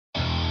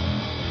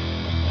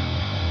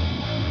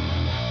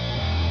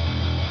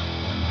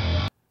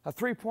A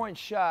three-point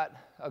shot,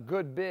 a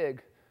good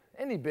big,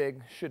 any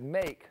big should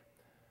make,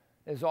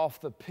 is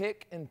off the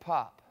pick and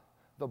pop,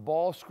 the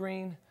ball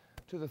screen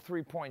to the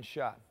three-point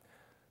shot.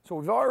 So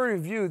we've already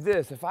reviewed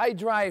this. If I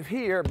drive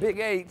here, big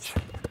H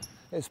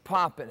is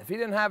popping. If he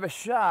didn't have a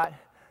shot,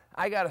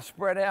 I got to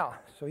spread out.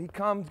 So he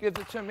comes, gives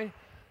it to me.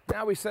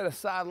 Now we set a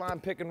sideline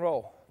pick and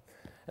roll.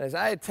 And as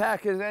I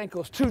attack his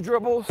ankles, 2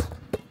 dribbles,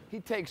 he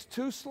takes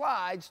 2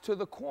 slides to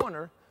the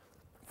corner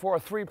for a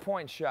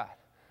three-point shot.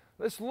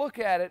 Let's look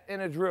at it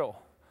in a drill.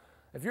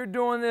 If you're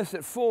doing this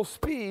at full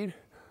speed,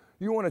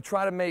 you want to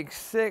try to make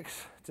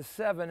 6 to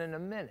 7 in a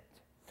minute.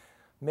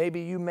 Maybe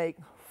you make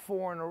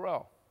 4 in a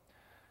row.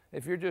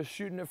 If you're just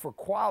shooting it for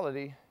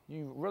quality,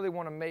 you really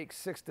want to make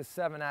 6 to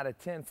 7 out of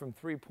 10 from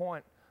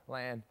three-point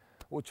land,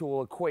 which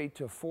will equate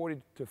to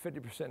 40 to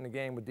 50% in the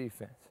game with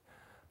defense.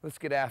 Let's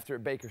get after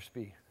it, Baker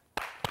speed.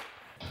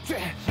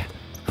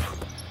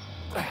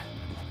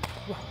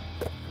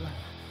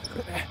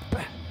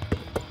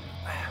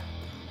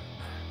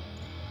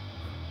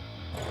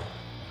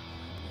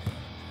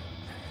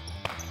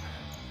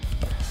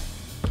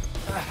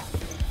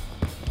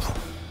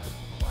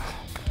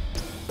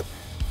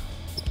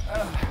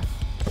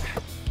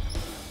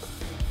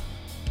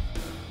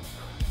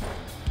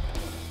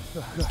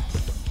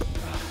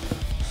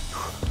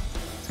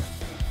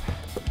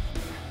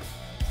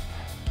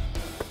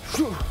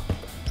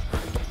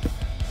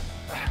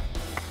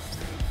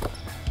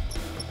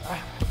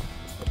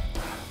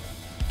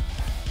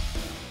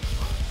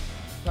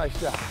 Nice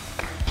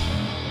job.